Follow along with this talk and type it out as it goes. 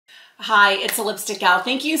Hi, it's a Lipstick Gal.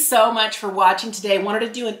 Thank you so much for watching today. I wanted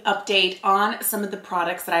to do an update on some of the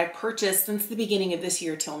products that I've purchased since the beginning of this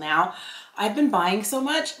year till now. I've been buying so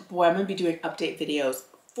much. Boy, I'm going to be doing update videos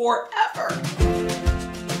forever.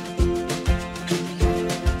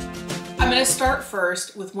 I'm going to start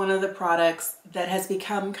first with one of the products that has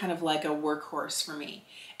become kind of like a workhorse for me.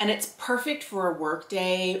 And it's perfect for a work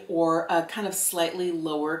day or a kind of slightly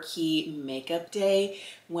lower key makeup day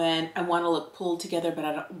when I want to look pulled together, but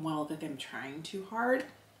I don't want to look like I'm trying too hard.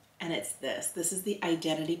 And it's this. This is the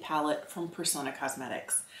Identity Palette from Persona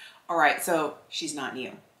Cosmetics. All right, so she's not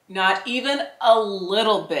new. Not even a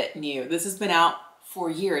little bit new. This has been out for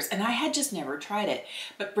years and I had just never tried it.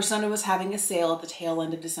 But Persona was having a sale at the tail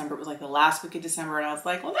end of December. It was like the last week of December and I was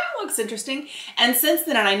like, well, that looks interesting. And since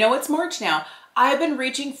then, and I know it's March now, I've been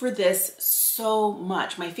reaching for this so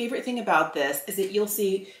much. My favorite thing about this is that you'll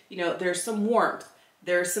see, there's some warmth,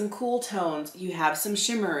 there's some cool tones, you have some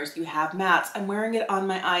shimmers, you have mattes. I'm wearing it on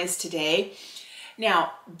my eyes today.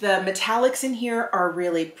 Now, the metallics in here are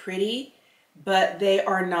really pretty, but they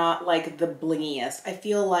are not like the blingiest. I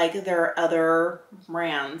feel like there are other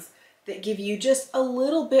brands that give you just a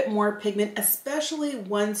little bit more pigment, especially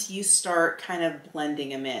once you start kind of blending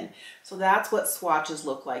them in. So that's what swatches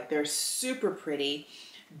look like. They're super pretty,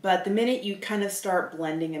 but the minute you kind of start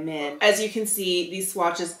blending them in, as you can see, these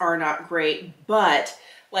swatches are not great, but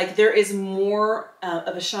like there is more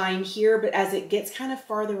of a shine here, but as it gets kind of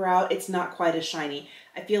farther out, it's not quite as shiny.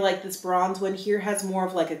 I feel like this bronze one here has more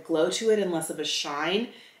of like a glow to it and less of a shine,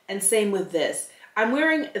 and same with this. I'm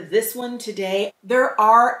wearing this one today. There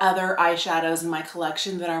are other eyeshadows in my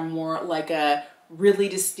collection that are more like a really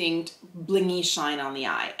distinct blingy shine on the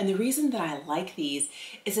eye. And the reason that I like these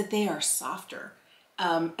is that they are softer.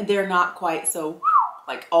 And they're not quite so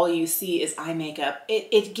like all you see is eye makeup.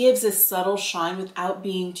 It gives a subtle shine without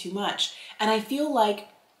being too much. And I feel like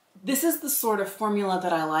this is the sort of formula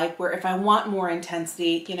that I like, where if I want more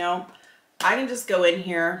intensity, I can just go in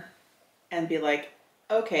here and be like,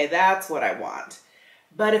 okay, that's what I want.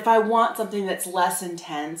 But if I want something that's less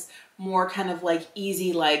intense, more kind of like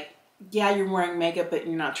easy, like, yeah, you're wearing makeup, but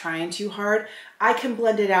you're not trying too hard, I can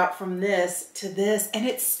blend it out from this to this, and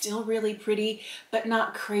it's still really pretty, but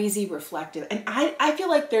not crazy reflective. And I feel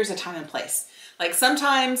like there's a time and place. Like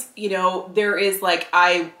sometimes, there is like,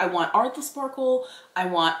 I want all the sparkle, I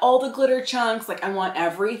want all the glitter chunks, like I want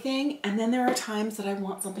everything. And then there are times that I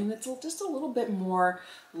want something that's just a little bit more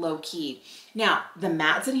low key. Now, the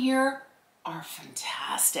mattes in here are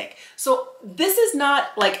fantastic. So this is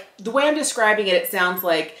not like, the way I'm describing it, it sounds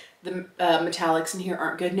like the metallics in here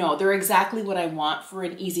aren't good. No, they're exactly what I want for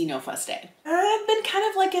an easy no fuss day. I've been kind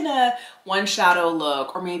of like in a one shadow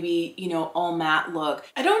look, or maybe, all matte look.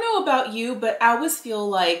 I don't know about you, but I always feel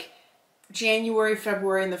like January,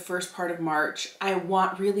 February, and the first part of March, I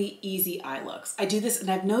want really easy eye looks. I do this,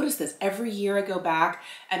 and I've noticed this every year. I go back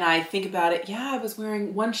and I think about it. Yeah, I was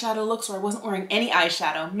wearing one shadow looks, or I wasn't wearing any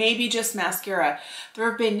eyeshadow, maybe just mascara. There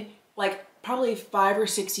have been like probably 5 or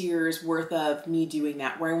 6 years worth of me doing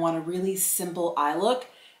that, where I want a really simple eye look,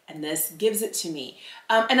 and this gives it to me.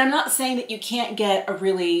 And I'm not saying that you can't get a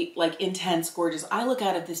really like intense, gorgeous eye look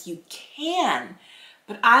out of this. You can.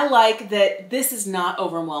 But I like that this is not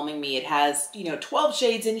overwhelming me. It has, 12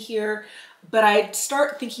 shades in here, but I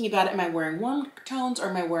start thinking about it. Am I wearing warm tones or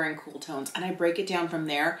am I wearing cool tones? And I break it down from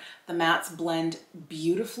there. The mattes blend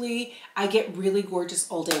beautifully. I get really gorgeous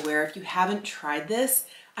all day wear. If you haven't tried this,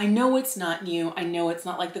 I know it's not new. I know it's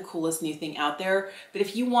not like the coolest new thing out there, but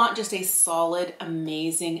if you want just a solid,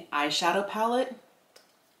 amazing eyeshadow palette,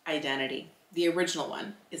 Identity. The original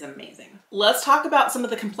one is amazing. Let's talk about some of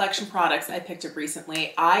the complexion products I picked up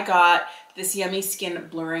recently. I got this Yummy Skin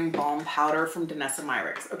Blurring Balm Powder from Danessa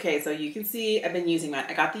Myricks. Okay, so you can see I've been using mine.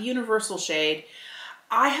 I got the universal shade.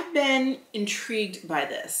 I have been intrigued by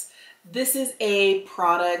this. This is a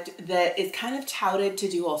product that is kind of touted to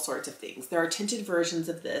do all sorts of things. There are tinted versions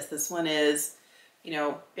of this. This one is,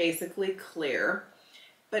 basically clear,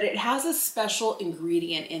 but it has a special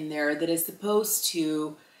ingredient in there that is supposed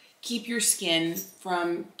to keep your skin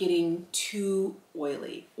from getting too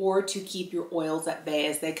oily, or to keep your oils at bay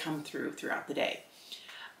as they come throughout the day.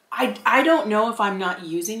 I don't know if I'm not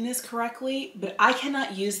using this correctly, but I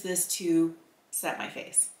cannot use this to set my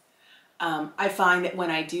face. I find that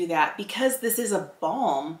when I do that, because this is a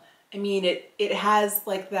balm, I mean, it has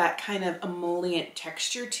like that kind of emollient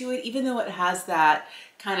texture to it, even though it has that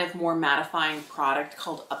kind of more mattifying product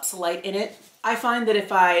called Upsolite in it. I find that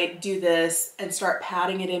if I do this and start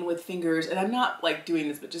patting it in with fingers, and I'm not like doing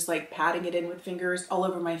this, but just like patting it in with fingers all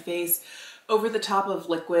over my face, over the top of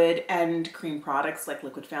liquid and cream products like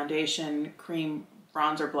liquid foundation, cream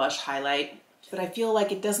bronzer, blush, highlight, but I feel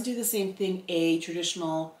like it doesn't do the same thing a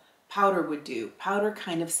traditional powder would do. Powder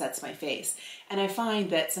kind of sets my face. And I find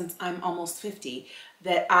that since I'm almost 50,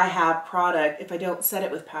 that I have product, if I don't set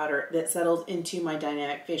it with powder, that settles into my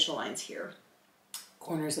dynamic facial lines here,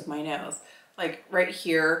 corners of my nose, like right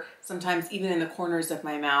here, sometimes even in the corners of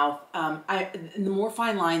my mouth. The more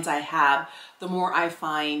fine lines I have, the more I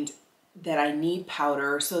find that I need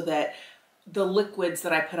powder so that the liquids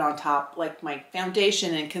that I put on top, like my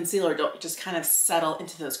foundation and concealer, don't just kind of settle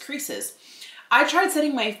into those creases. I tried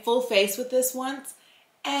setting my full face with this once,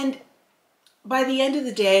 and by the end of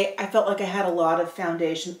the day, I felt like I had a lot of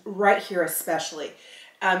foundation right here especially.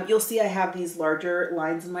 You'll see I have these larger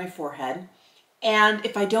lines in my forehead, and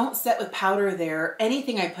if I don't set with powder there,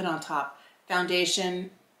 anything I put on top,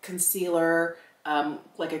 foundation, concealer,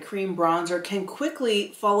 like a cream bronzer, can quickly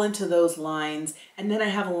fall into those lines, and then I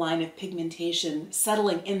have a line of pigmentation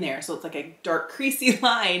settling in there, so it's like a dark creasy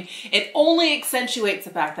line. It only accentuates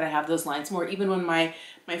the fact that I have those lines more, even when my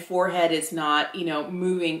forehead is not, you know,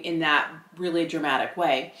 moving in that really dramatic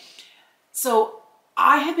way. So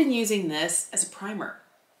I have been using this as a primer.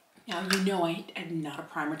 Now, you know, I'm not a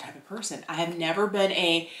primer type of person. I have never been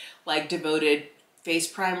a like devoted face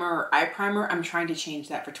primer or eye primer. I'm trying to change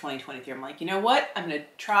that for 2023. I'm like, you know what? I'm going to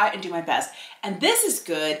try and do my best. And this is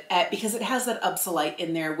good because it has that Upsolite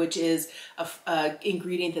in there, which is a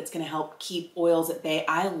ingredient that's going to help keep oils at bay.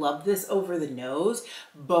 I love this over the nose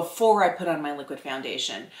before I put on my liquid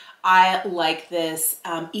foundation. I like this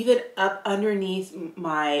even up underneath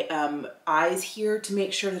my eyes here to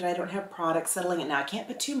make sure that I don't have product settling in. Now I can't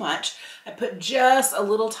put too much. I put just a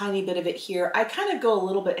little tiny bit of it here. I kind of go a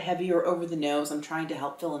little bit heavier over the nose. I'm trying to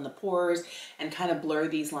help fill in the pores and kind of blur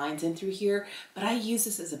these lines in through here, but I use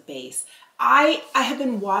this as a base. I have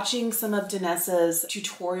been watching some of Danessa's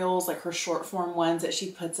tutorials, like her short form ones that she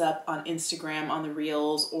puts up on Instagram on the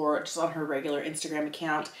Reels or just on her regular Instagram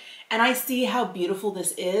account. And I see how beautiful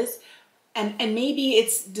this is. And maybe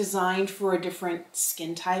it's designed for a different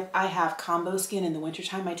skin type. I have combo skin in the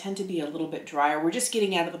wintertime. I tend to be a little bit drier. We're just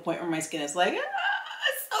getting out of the point where my skin is like,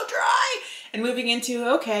 it's so dry. And moving into,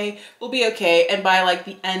 okay, we'll be okay. And by like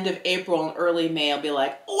the end of April and early May, I'll be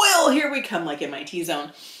like, oil, here we come, like in my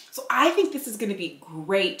T-zone. So I think this is going to be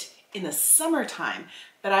great in the summertime,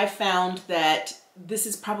 but I found that this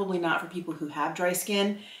is probably not for people who have dry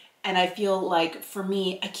skin. And I feel like for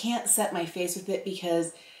me, I can't set my face with it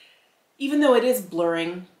because even though it is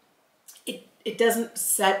blurring, it doesn't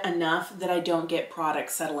set enough that I don't get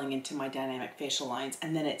product settling into my dynamic facial lines,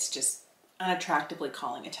 and then it's just unattractively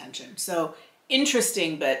calling attention. So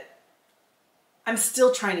interesting, but I'm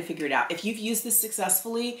still trying to figure it out. If you've used this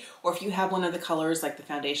successfully, or if you have one of the colors, like the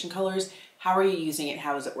foundation colors, how are you using it?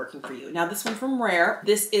 How is it working for you? Now this one from Rare,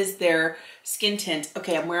 this is their skin tint.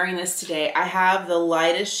 Okay, I'm wearing this today. I have the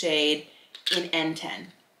lightest shade in N10.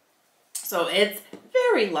 So it's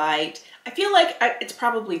very light. I feel like it's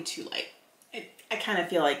probably too light. I kind of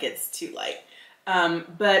feel like it's too light.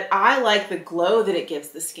 But I like the glow that it gives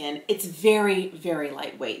the skin. It's very, very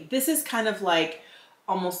lightweight. This is kind of like,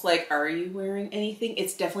 almost like, are you wearing anything?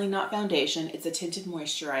 It's definitely not foundation. It's a tinted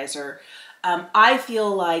moisturizer. I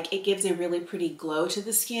feel like it gives a really pretty glow to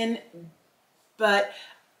the skin, but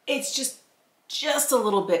it's just a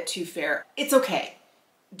little bit too fair. It's okay.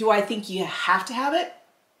 Do I think you have to have it?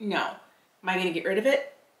 No. Am I gonna get rid of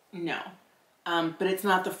it? No. But it's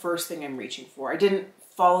not the first thing I'm reaching for. I didn't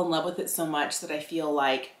fall in love with it so much that I feel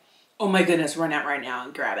like, oh my goodness, run out right now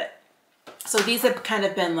and grab it. So these have kind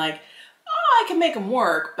of been like, oh, I can make them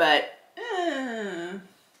work, but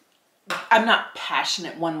I'm not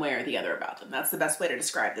passionate one way or the other about them. That's the best way to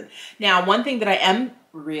describe them. Now, one thing that I am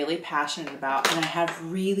really passionate about and I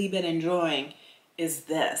have really been enjoying is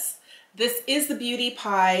this. This is the Beauty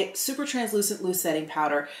Pie Super Translucent Loose Setting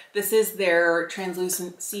Powder. This is their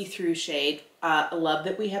translucent see-through shade. I love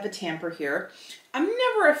that we have a tamper here. I'm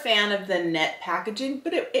never a fan of the net packaging,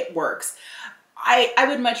 but it works. I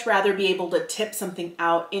would much rather be able to tip something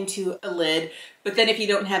out into a lid, but then if you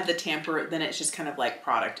don't have the tamper, then it's just kind of like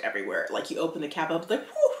product everywhere. Like you open the cap up, it's like,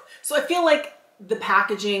 whew. So I feel like the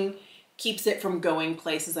packaging keeps it from going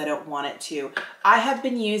places I don't want it to. I have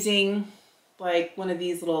been using like one of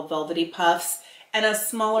these little velvety puffs, and a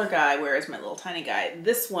smaller guy, where is my little tiny guy?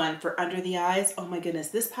 This one for under the eyes. Oh my goodness,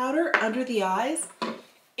 this powder under the eyes,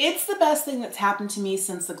 it's the best thing that's happened to me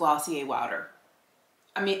since the Glossier Powder.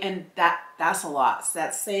 I mean, and that's a lot. So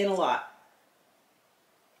that's saying a lot.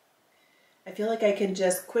 I feel like I can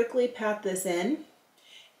just quickly pat this in,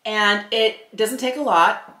 and it doesn't take a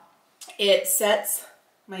lot. It sets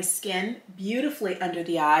my skin beautifully under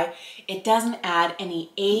the eye. It doesn't add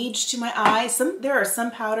any age to my eye. There are some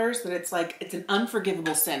powders that it's like, it's an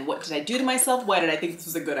unforgivable sin. What did I do to myself? Why did I think this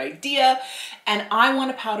was a good idea? And I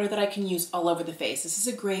want a powder that I can use all over the face. This is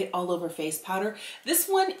a great all over face powder. This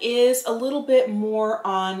one is a little bit more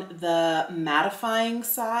on the mattifying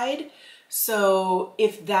side. So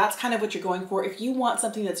if that's kind of what you're going for, if you want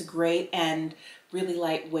something that's great and really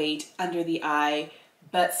lightweight under the eye,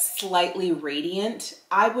 but slightly radiant,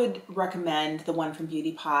 I would recommend the one from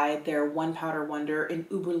Beauty Pie, their One Powder Wonder in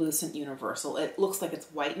Uber Lucent Universal. It looks like it's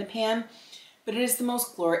white in a pan, but it is the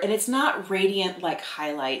most glorious, and it's not radiant like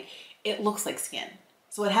highlight. It looks like skin.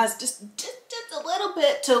 So it has just a little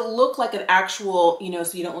bit to look like an actual, you know,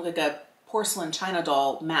 so you don't look like a porcelain china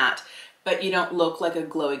doll matte, but you don't look like a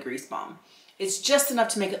glowy grease bomb. It's just enough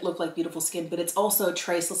to make it look like beautiful skin, but it's also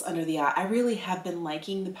traceless under the eye. I really have been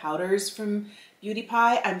liking the powders from Beauty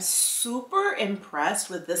Pie. I'm super impressed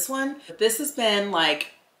with this one. This has been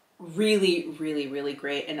like really, really, really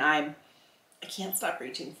great, and I can't stop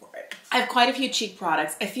reaching for it. I have quite a few cheek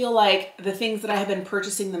products. I feel like the things that I have been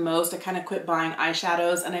purchasing the most, I kind of quit buying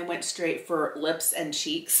eyeshadows and I went straight for lips and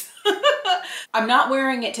cheeks. I'm not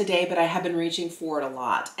wearing it today, but I have been reaching for it a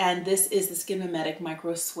lot. And this is the Skin Mimetic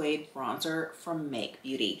Micro Suede Bronzer from Make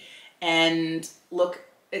Beauty. And look,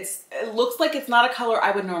 it looks like it's not a color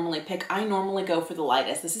I would normally pick. I normally go for the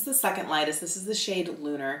lightest. This is the second lightest. This is the shade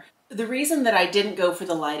Lunar. The reason that I didn't go for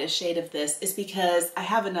the lightest shade of this is because I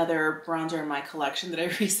have another bronzer in my collection that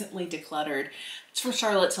I recently decluttered. It's from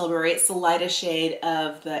Charlotte Tilbury. It's the lightest shade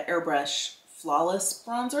of the Airbrush Flawless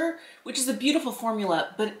Bronzer, which is a beautiful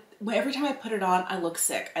formula, but every time I put it on, I look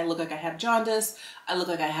sick. I look like I have jaundice. I look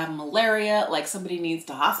like I have malaria, like somebody needs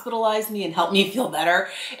to hospitalize me and help me feel better.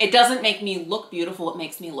 It doesn't make me look beautiful. It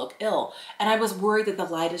makes me look ill. And I was worried that the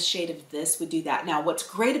lightest shade of this would do that. Now, what's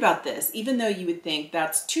great about this, even though you would think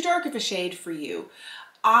that's too dark of a shade for you,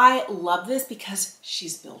 I love this because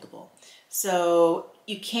she's buildable. So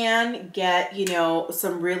you can get, you know,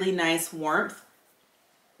 some really nice warmth.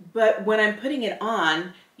 But when I'm putting it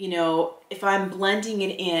on, you know, if I'm blending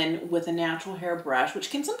it in with a natural hair brush, which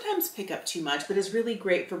can sometimes pick up too much, but is really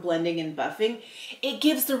great for blending and buffing, it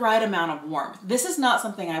gives the right amount of warmth. This is not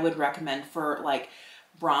something I would recommend for like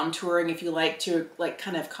bronzing if you like to like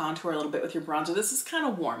kind of contour a little bit with your bronzer. This is kind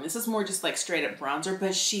of warm. This is more just like straight up bronzer,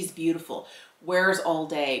 but she's beautiful. Wears all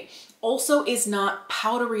day. Also is not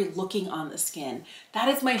powdery looking on the skin. That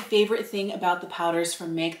is my favorite thing about the powders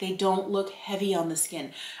from Make. They don't look heavy on the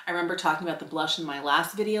skin. I remember talking about the blush in my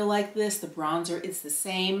last video like this. The bronzer is the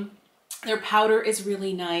same. Their powder is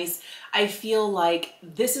really nice. I feel like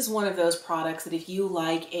this is one of those products that if you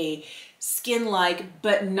like a skin-like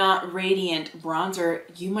but not radiant bronzer,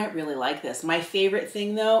 you might really like this. My favorite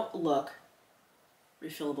thing though, look,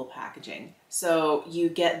 refillable packaging. So you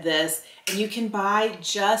get this and you can buy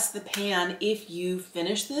just the pan if you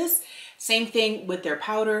finish this. Same thing with their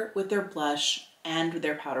powder, with their blush, and with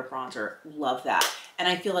their powder bronzer. Love that. And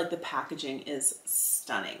I feel like the packaging is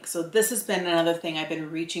stunning. So this has been another thing I've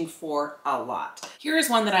been reaching for a lot. Here is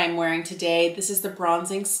one that I'm wearing today. This is the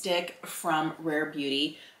bronzing stick from Rare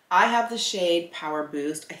Beauty. I have the shade Power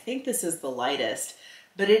Boost. I think this is the lightest,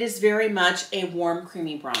 but it is very much a warm,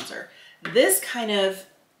 creamy bronzer. This kind of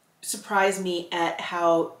surprised me at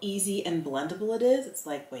how easy and blendable it is. It's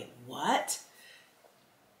like, wait, what?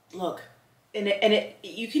 Look, and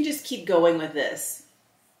you can just keep going with this.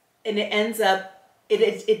 And it ends up,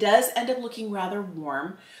 it does end up looking rather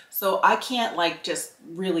warm. So I can't like just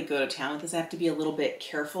really go to town with this. I have to be a little bit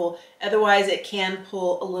careful. Otherwise it can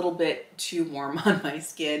pull a little bit too warm on my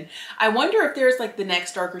skin. I wonder if there's like the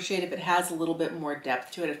next darker shade, if it has a little bit more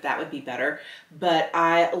depth to it, if that would be better. But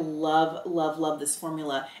I love, love, love this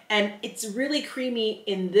formula. And it's really creamy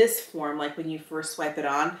in this form, like when you first swipe it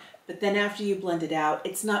on. But then after you blend it out,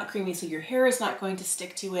 it's not creamy. So your hair is not going to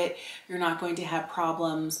stick to it. You're not going to have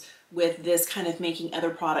problems with this kind of making other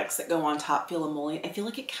products that go on top feel emollient. I feel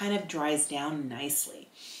like it kind of dries down nicely.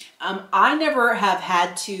 I never have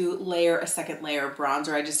had to layer a second layer of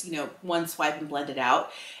bronzer. I just, you know, one swipe and blend it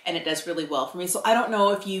out, and it does really well for me. So I don't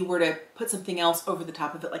know if you were to put something else over the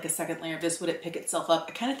top of it, like a second layer of this, would it pick itself up?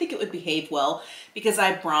 I kind of think it would behave well because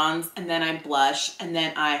I bronze and then I blush and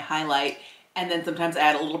then I highlight and then sometimes I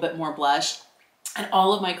add a little bit more blush. And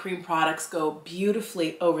all of my cream products go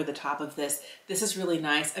beautifully over the top of this. This is really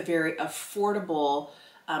nice, a very affordable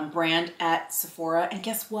brand at Sephora. And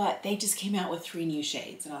guess what? They just came out with 3 new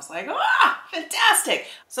shades. And I was like, ah, fantastic.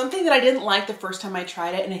 Something that I didn't like the first time I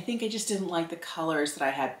tried it, and I think I just didn't like the colors that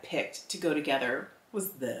I had picked to go together, was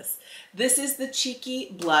this. This is the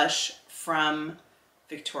Cheeky Blush from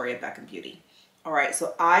Victoria Beckham Beauty. All right,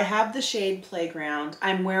 so I have the shade Playground.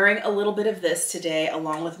 I'm wearing a little bit of this today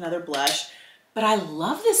along with another blush, but I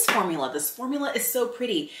love this formula. This formula is so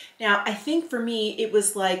pretty. Now, I think for me, it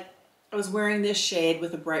was like I was wearing this shade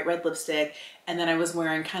with a bright red lipstick, and then I was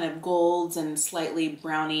wearing kind of golds and slightly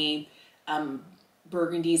browny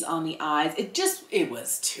burgundies on the eyes. It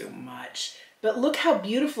was too much. But look how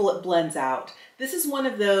beautiful it blends out. This is one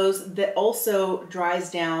of those that also dries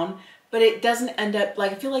down, but it doesn't end up,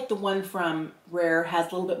 like, I feel like the one from Rare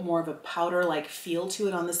has a little bit more of a powder-like feel to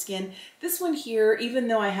it on the skin. This one here, even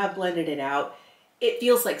though I have blended it out, it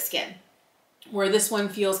feels like skin. Where this one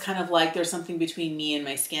feels kind of like there's something between me and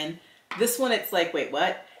my skin. This one, it's like, wait,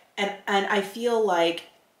 what? And I feel like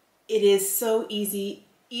it is so easy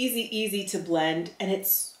to blend, and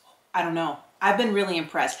it's, I don't know. I've been really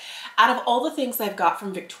impressed. Out of all the things I've got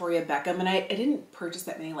from Victoria Beckham, and I didn't purchase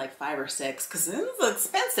that many, like 5 or 6, because it's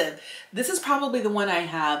expensive. This is probably the one I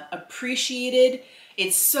have appreciated.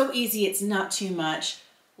 It's so easy, it's not too much.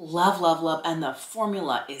 Love, love, love, and the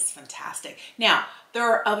formula is fantastic. Now, there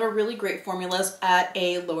are other really great formulas at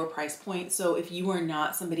a lower price point, so if you are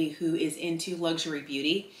not somebody who is into luxury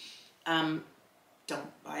beauty,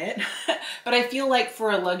 don't buy it. But I feel like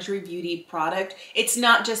for a luxury beauty product, it's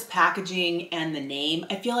not just packaging and the name.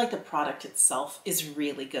 I feel like the product itself is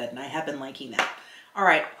really good, and I have been liking that. All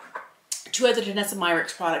right, 2 other Danessa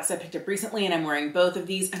Myricks products I picked up recently, and I'm wearing both of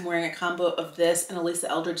these. I'm wearing a combo of this and a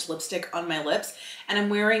Eldridge lipstick on my lips, and I'm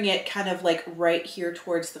wearing it kind of like right here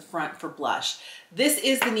towards the front for blush. This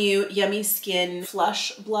is the new Yummy Skin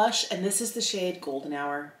Flush Blush, and this is the shade Golden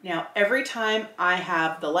Hour. Now, every time I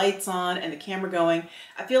have the lights on and the camera going,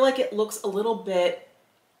 I feel like it looks a little bit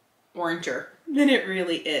oranger than it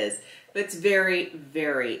really is. But it's very,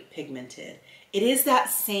 very pigmented. It is that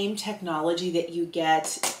same technology that you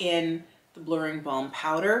get in the Blurring Balm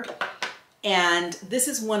powder. And this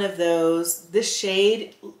is one of those, this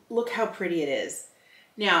shade, look how pretty it is.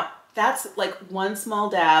 Now, that's like one small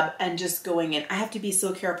dab and just going in. I have to be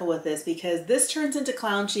so careful with this because this turns into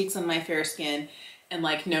clown cheeks on my fair skin in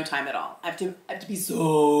like no time at all. I have to be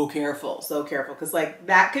so careful, because like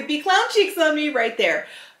that could be clown cheeks on me right there.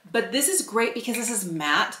 But this is great because this is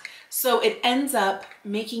matte. So it ends up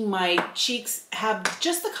making my cheeks have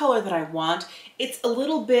just the color that I want. It's a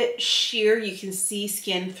little bit sheer. You can see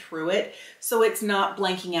skin through it. So it's not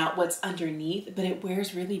blanking out what's underneath, but it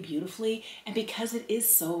wears really beautifully. And because it is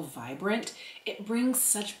so vibrant, it brings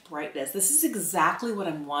such brightness. This is exactly what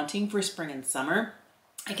I'm wanting for spring and summer.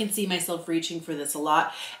 I can see myself reaching for this a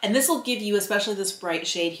lot. And this will give you, especially this bright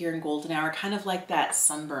shade here in Golden Hour, kind of like that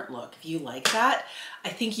sunburnt look. If you like that, I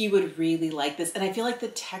think you would really like this. And I feel like the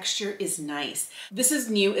texture is nice. This is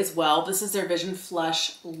new as well. This is their Vision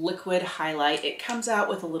Flush Liquid Highlight. It comes out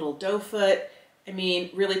with a little doe foot. I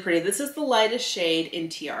mean, really pretty. This is the lightest shade in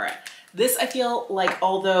Tiara. This, I feel like,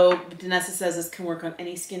 although Danessa says this can work on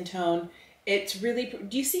any skin tone, it's really,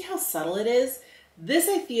 do you see how subtle it is? This,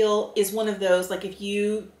 I feel, is one of those, like if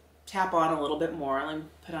you tap on a little bit more, let me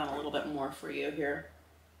put on a little bit more for you here.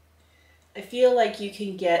 I feel like you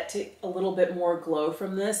can get to a little bit more glow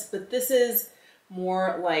from this, but this is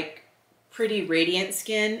more like pretty radiant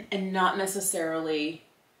skin and not necessarily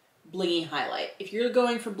blingy highlight. If you're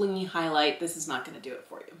going for blingy highlight, this is not going to do it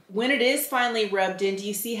for you. When it is finally rubbed in, do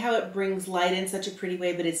you see how it brings light in such a pretty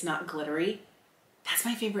way, but it's not glittery? That's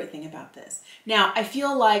my favorite thing about this. Now, I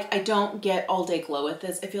feel like I don't get all day glow with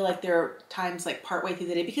this. I feel like there are times like partway through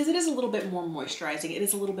the day, because it is a little bit more moisturizing, it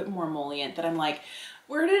is a little bit more emollient, that I'm like,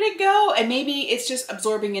 where did it go? And maybe it's just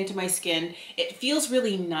absorbing into my skin. It feels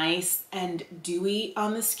really nice and dewy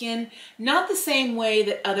on the skin. Not the same way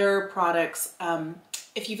that other products,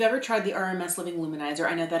 if you've ever tried the RMS Living Luminizer,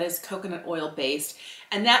 I know that is coconut oil based,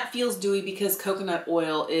 and that feels dewy because coconut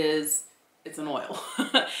oil is, it's an oil.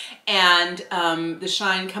 And the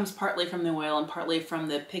shine comes partly from the oil and partly from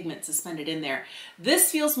the pigment suspended in there.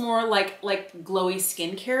 This feels more like glowy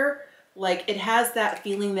skincare. Like it has that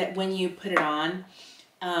feeling that when you put it on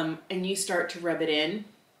and you start to rub it in,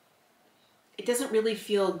 it doesn't really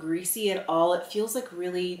feel greasy at all. It feels like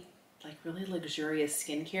really luxurious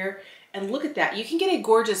skincare. And look at that. You can get a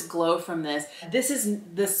gorgeous glow from this. This is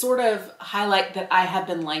the sort of highlight that I have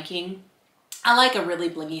been liking. I like a really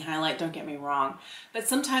blingy highlight, don't get me wrong, but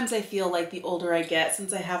sometimes I feel like the older I get,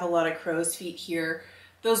 since I have a lot of crow's feet here,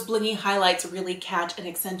 those blingy highlights really catch and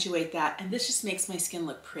accentuate that, and this just makes my skin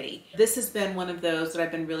look pretty. This has been one of those that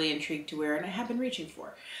I've been really intrigued to wear and I have been reaching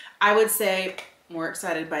for. I would say more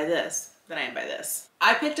excited by this than I am by this.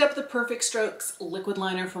 I picked up the Perfect Strokes liquid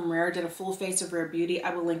liner from Rare, did a full face of Rare Beauty.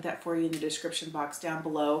 I will link that for you in the description box down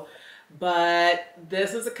below. but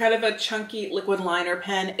this is a kind of a chunky liquid liner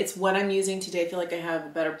pen. It's what I'm using today. I feel like I have a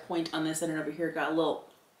better point on this, and over here got a little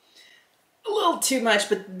too much,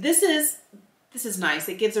 but this is nice.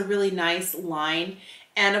 It gives a really nice line,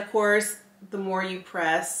 and of course, the more you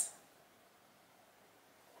press,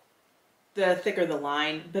 the thicker the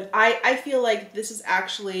line. But I feel like this is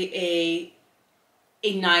actually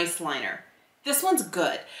a nice liner. This one's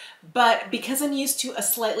good, but because I'm used to a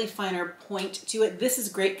slightly finer point to it, this is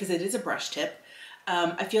great because it is a brush tip.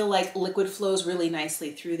 I feel like liquid flows really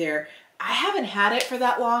nicely through there. I haven't had it for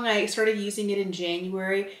that long. I started using it in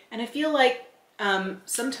January, and I feel like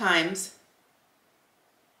sometimes,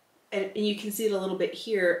 and you can see it a little bit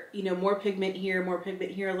here, you know, more pigment here,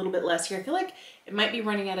 a little bit less here. I feel like it might be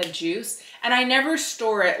running out of juice, and I never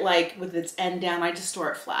store it like with its end down. I just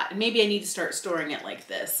store it flat, and maybe I need to start storing it like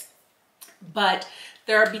this. But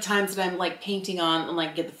there'll be times that I'm like painting on and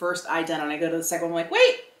like get the first eye done, and I go to the second one, I'm like,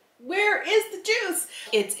 wait, where is the juice?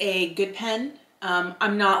 It's a good pen.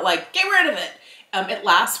 I'm not like, get rid of it. It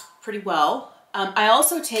lasts pretty well. I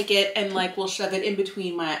also take it and like will shove it in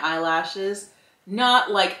between my eyelashes, not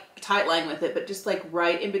like tight line with it, but just like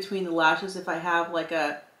right in between the lashes. If I have like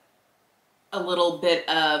a little bit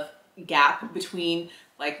of gap between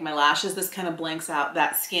like my lashes, this kind of blanks out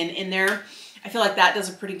that skin in there. I feel like that does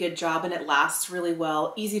a pretty good job, and it lasts really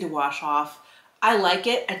well, easy to wash off. I like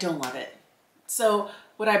it, I don't love it. So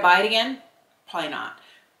would I buy it again? Probably not.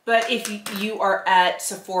 But if you are at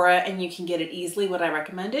Sephora and you can get it easily, would I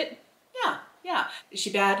recommend it? Yeah. Is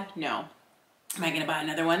she bad? No. Am I gonna buy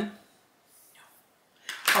another one?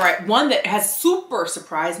 No. All right, one that has super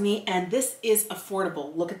surprised me, and this is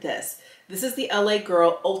affordable. Look at this. This is the LA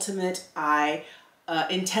Girl Ultimate Eye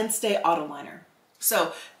Intense Day Auto Liner.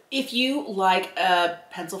 So if you like a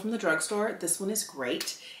pencil from the drugstore, this one is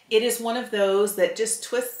great. It is one of those that just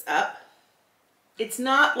twists up. It's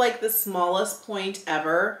not like the smallest point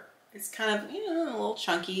ever. It's kind of, you know, a little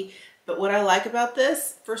chunky. But what I like about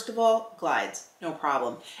this, first of all, glides, no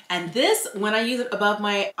problem. And this, when I use it above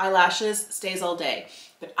my eyelashes, stays all day.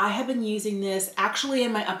 But I have been using this actually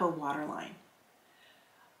in my upper waterline.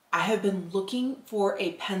 I have been looking for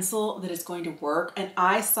a pencil that is going to work, and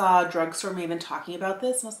I saw Drugstore Maven talking about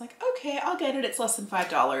this, and I was like, okay, I'll get it. It's less than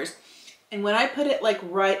 $5. And when I put it like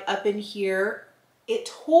right up in here, it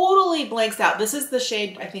totally blanks out. This is the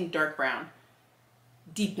shade, I think, dark brown,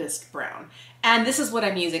 deepest brown. And this is what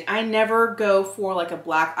I'm using. I never go for like a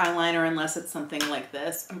black eyeliner unless it's something like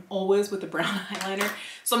this. I'm always with the brown eyeliner.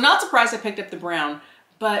 So I'm not surprised I picked up the brown,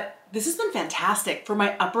 but this has been fantastic for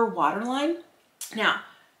my upper waterline. Now,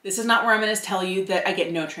 this is not where I'm going to tell you that I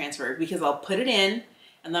get no transfer, because I'll put it in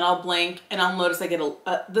and then I'll blink and I'll notice I get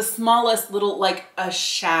the smallest little, like a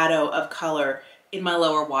shadow of color in my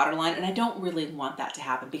lower waterline, and I don't really want that to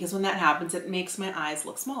happen, because when that happens, it makes my eyes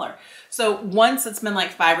look smaller. So once it's been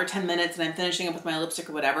like 5 or 10 minutes and I'm finishing up with my lipstick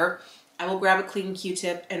or whatever, I will grab a clean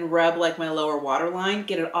Q-tip and rub like my lower waterline,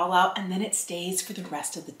 get it all out, and then it stays for the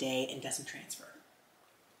rest of the day and doesn't transfer.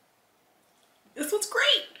 This one's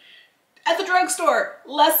great. At the drugstore,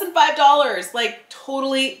 less than $5, like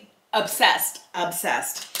totally obsessed.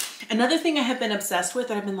 Another thing I have been obsessed with,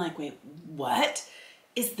 and I've been like, wait, what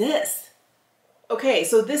is this? Okay,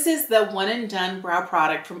 so this is the One and Done brow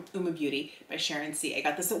product from Uma Beauty by Sharon C. I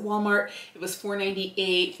got this at Walmart. It was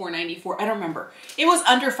 $4.98, $4.94, I don't remember. It was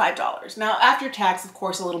under $5. Now, after tax, of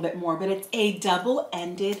course, a little bit more, but it's a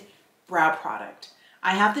double-ended brow product.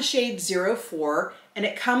 I have the shade 04, and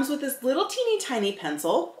it comes with this little teeny tiny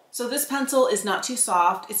pencil. So this pencil is not too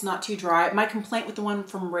soft, it's not too dry. My complaint with the one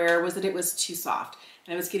from Rare was that it was too soft,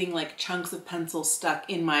 and I was getting like chunks of pencil stuck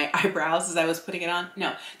in my eyebrows as I was putting it on.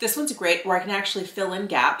 No, this one's great where I can actually fill in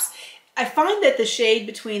gaps. I find that the shade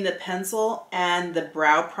between the pencil and the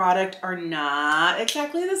brow product are not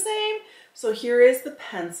exactly the same. So here is the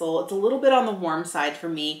pencil. It's a little bit on the warm side for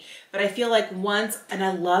me, but I feel like once, and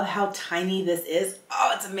I love how tiny this is.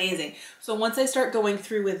 Oh, it's amazing. So once I start going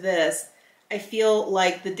through with this, I feel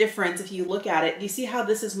like the difference, if you look at it, do you see how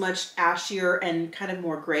this is much ashier and kind of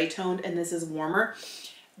more gray toned and this is warmer?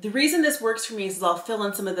 The reason this works for me is I'll fill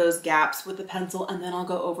in some of those gaps with the pencil and then I'll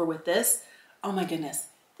go over with this. Oh my goodness,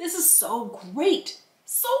 this is so great.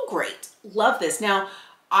 So great. Love this. Now,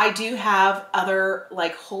 I do have other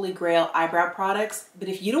like holy grail eyebrow products, but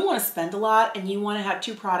if you don't want to spend a lot and you want to have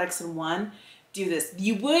 2 products in one, do this.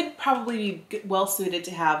 You would probably be well suited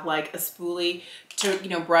to have like a spoolie to, you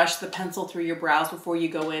know, brush the pencil through your brows before you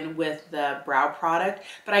go in with the brow product.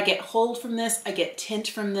 But I get hold from this, I get tint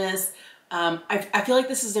from this. I feel like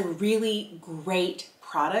this is a really great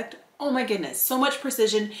product Oh my goodness, so much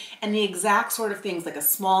precision and the exact sort of things, like a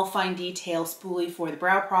small fine detail spoolie for the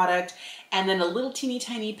brow product and then a little teeny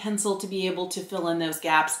tiny pencil to be able to fill in those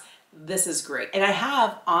gaps. This is great. And I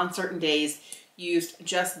have on certain days used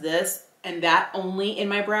just this and that only in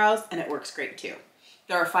my brows, and it works great too.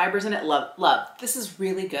 There are fibers in it, love, love. This is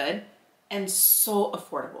really good and so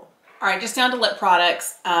affordable. All right, just down to lip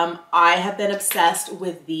products. I have been obsessed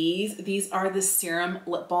with these. These are the serum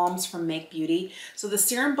lip balms from Make Beauty. So the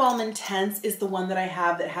Serum Balm Intense is the one that I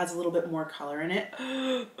have that has a little bit more color in it.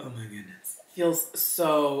 Oh my goodness. Feels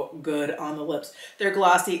so good on the lips. They're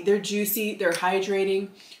glossy, they're juicy, they're hydrating.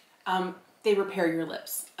 They repair your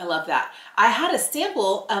lips. I love that. I had a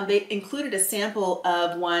sample, they included a sample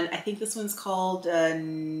of one, I think this one's called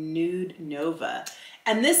Nude Nova.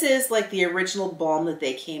 And this is like the original balm that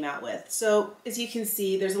they came out with. So as you can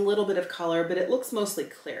see, there's a little bit of color, but it looks mostly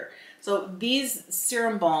clear. So these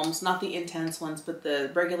serum balms, not the intense ones, but the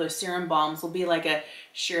regular serum balms will be like a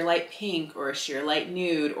sheer light pink or a sheer light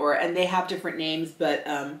nude, and they have different names, but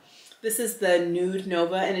this is the Nude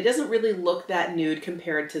Nova, and it doesn't really look that nude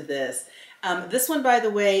compared to this. This one, by the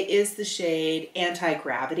way, is the shade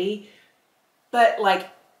Anti-Gravity, but like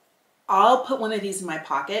I'll put one of these in my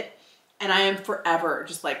pocket and I am forever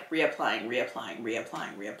just like reapplying, reapplying,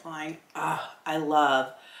 reapplying, reapplying.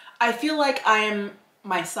 I feel like I am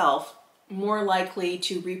myself more likely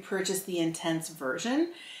to repurchase the intense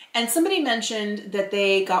version. And somebody mentioned that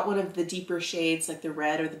they got one of the deeper shades, like the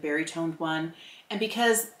red or the berry toned one. And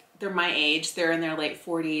because they're my age, they're in their late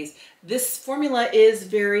 40s, this formula is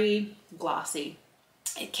very glossy.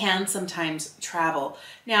 It can sometimes travel.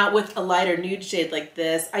 Now with a lighter nude shade like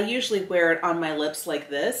this, I usually wear it on my lips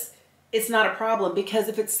like this. It's not a problem because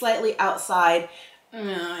if it's slightly outside,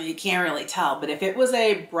 you can't really tell. But if it was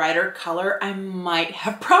a brighter color, I might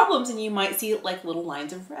have problems and you might see like little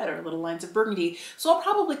lines of red or little lines of burgundy. So I'll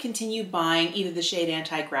probably continue buying either the shade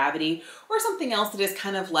Anti-Gravity or something else that is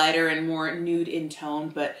kind of lighter and more nude in tone.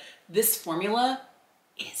 But this formula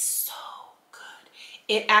is so good.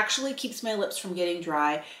 It actually keeps my lips from getting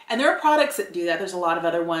dry. And there are products that do that. There's a lot of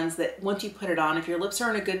other ones that once you put it on, if your lips are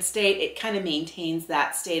in a good state, it kind of maintains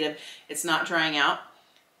that state of it's not drying out.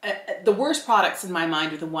 The worst products in my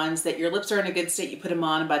mind are the ones that your lips are in a good state, you put them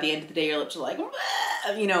on, and by the end of the day, your lips are like,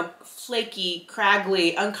 you know, flaky,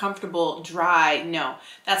 craggly, uncomfortable, dry. No,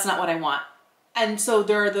 that's not what I want. And so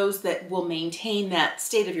there are those that will maintain that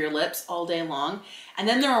state of your lips all day long. And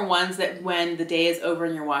then there are ones that when the day is over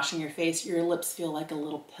and you're washing your face, your lips feel like a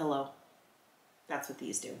little pillow. That's what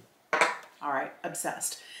these do. All right,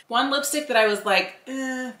 obsessed. One lipstick that I was like,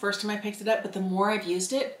 first time I picked it up, but the more I've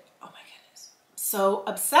used it, oh my goodness, so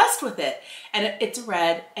obsessed with it. And it's a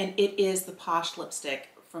red, and it is the Posh lipstick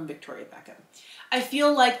from Victoria Beckham. I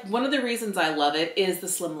feel like one of the reasons I love it is the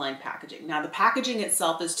slimline packaging. Now the packaging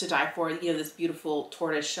itself is to die for, you know, this beautiful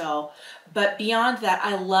tortoise shell. But beyond that,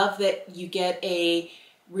 I love that you get a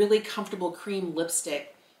really comfortable cream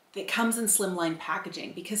lipstick that comes in slimline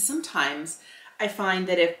packaging, because sometimes I find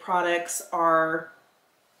that if products are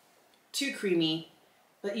too creamy,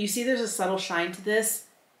 but you see there's a subtle shine to this,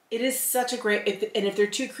 it is such a great, if they're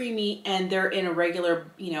too creamy and they're in a regular,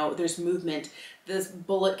 you know, there's movement, this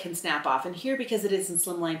bullet can snap off. And here, because it is in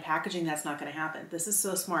slimline packaging, that's not going to happen. This is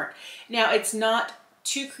so smart. Now, it's not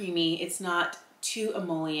too creamy. It's not too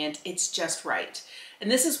emollient. It's just right.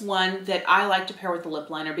 And this is one that I like to pair with the lip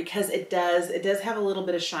liner because it does have a little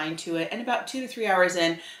bit of shine to it. And about 2 to 3 hours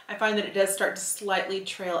in, I find that it does start to slightly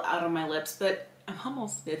trail out on my lips, but I'm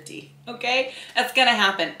almost 50, okay? That's gonna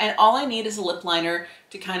happen. And all I need is a lip liner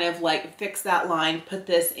to kind of like fix that line, put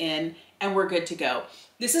this in, and we're good to go.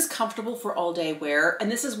 This is comfortable for all day wear,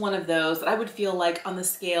 and this is one of those that I would feel like on the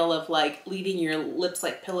scale of like leaving your lips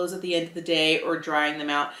like pillows at the end of the day or drying them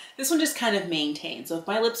out. This one just kind of maintains. So if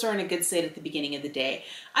my lips are in a good state at the beginning of the day,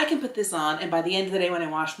 I can put this on, and by the end of the day when I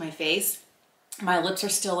wash my face, my lips are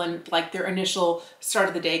still in like their initial start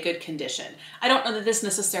of the day good condition. I don't know that this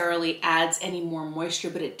necessarily adds any more moisture,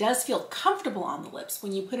 but it does feel comfortable on the lips.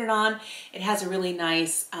 When you put it on, it has a really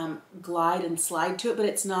nice glide and slide to it, but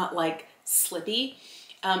it's not like slippy.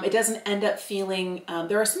 It doesn't end up feeling,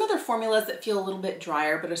 there are some other formulas that feel a little bit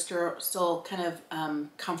drier, but are still kind of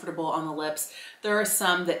comfortable on the lips. There are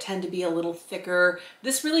some that tend to be a little thicker.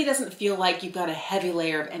 This really doesn't feel like you've got a heavy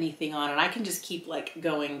layer of anything on, and I can just keep like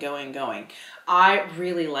going, going, going. I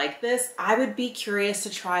really like this. I would be curious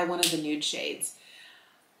to try one of the nude shades.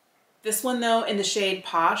 This one though, in the shade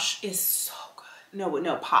Posh, is so good.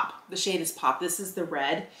 No, Pop. The shade is Pop. This is the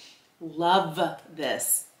red. Love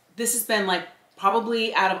this. This has been like,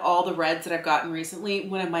 probably out of all the reds that I've gotten recently,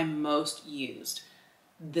 one of my most used.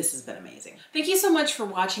 this has been amazing. Thank you so much for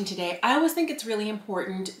watching today. I always think it's really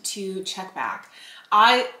important to check back.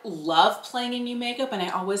 I love playing in new makeup and I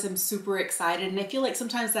always am super excited, and I feel like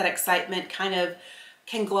sometimes that excitement kind of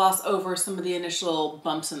can gloss over some of the initial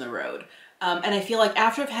bumps in the road. And I feel like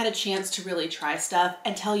after I've had a chance to really try stuff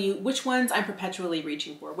and tell you which ones I'm perpetually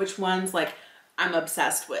reaching for, which ones like I'm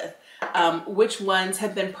obsessed with, which ones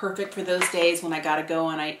have been perfect for those days when I gotta go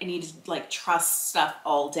and I need to like trust stuff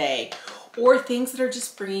all day, or things that are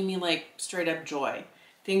just bringing me like straight up joy,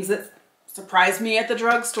 things that surprise me at the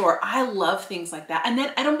drugstore. I love things like that. And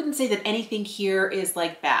then I wouldn't say that anything here is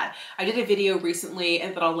like bad. I did a video recently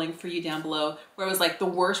and that I'll link for you down below where it was like the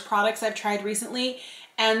worst products I've tried recently.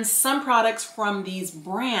 And some products from these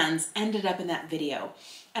brands ended up in that video.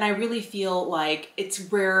 And I really feel like it's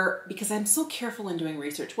rare because I'm so careful in doing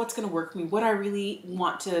research. What's going to work for me? What I really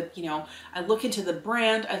want to, you know, I look into the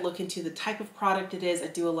brand, I look into the type of product it is. I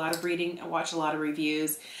do a lot of reading, I watch a lot of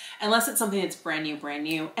reviews, unless it's something that's brand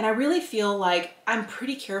new. And I really feel like I'm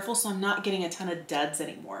pretty careful, so I'm not getting a ton of duds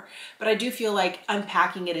anymore. But I do feel like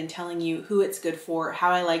unpacking it and telling you who it's good for,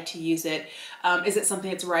 how I like to use it. Is it something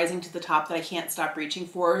that's rising to the top that I can't stop reaching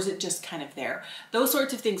for, or is it just kind of there? Those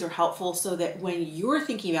sorts of things are helpful so that when you're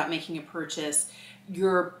thinking about making a purchase,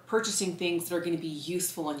 you're purchasing things that are going to be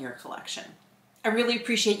useful in your collection. I really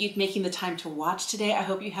appreciate you making the time to watch today. I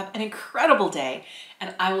hope you have an incredible day,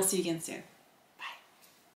 and I will see you again soon.